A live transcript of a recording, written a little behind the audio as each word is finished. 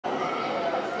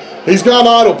He's got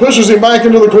Idol, pushes him back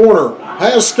into the corner.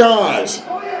 Has Skies.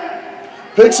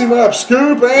 Picks him up,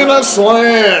 scoop, and a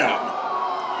slam.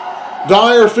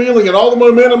 Dyer feeling it. All the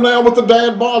momentum now with the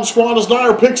dad bod squad as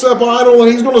Dyer picks up Idol,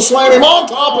 and he's going to slam him on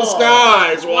top of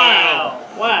Skies. Wow.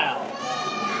 Wow.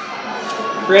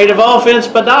 Creative offense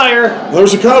by Dyer.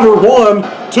 There's a cover,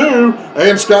 1, 2,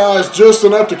 and Skies just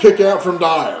enough to kick out from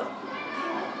Dyer.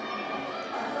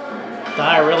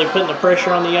 Dyer really putting the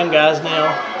pressure on the young guys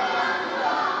now.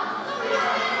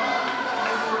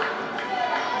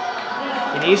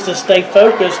 He needs to stay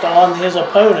focused on his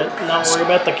opponent and not worry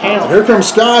about the count. Here comes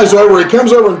Skies over. He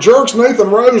comes over and jerks Nathan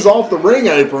Rose off the ring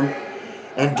apron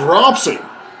and drops him.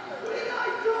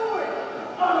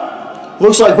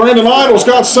 Looks like Brandon Idol's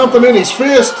got something in his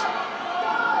fist,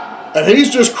 and he's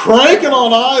just cranking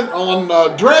on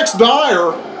Drex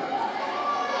Dyer.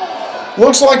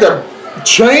 Looks like a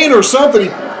chain or something.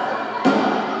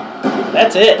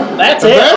 That's it. That's it.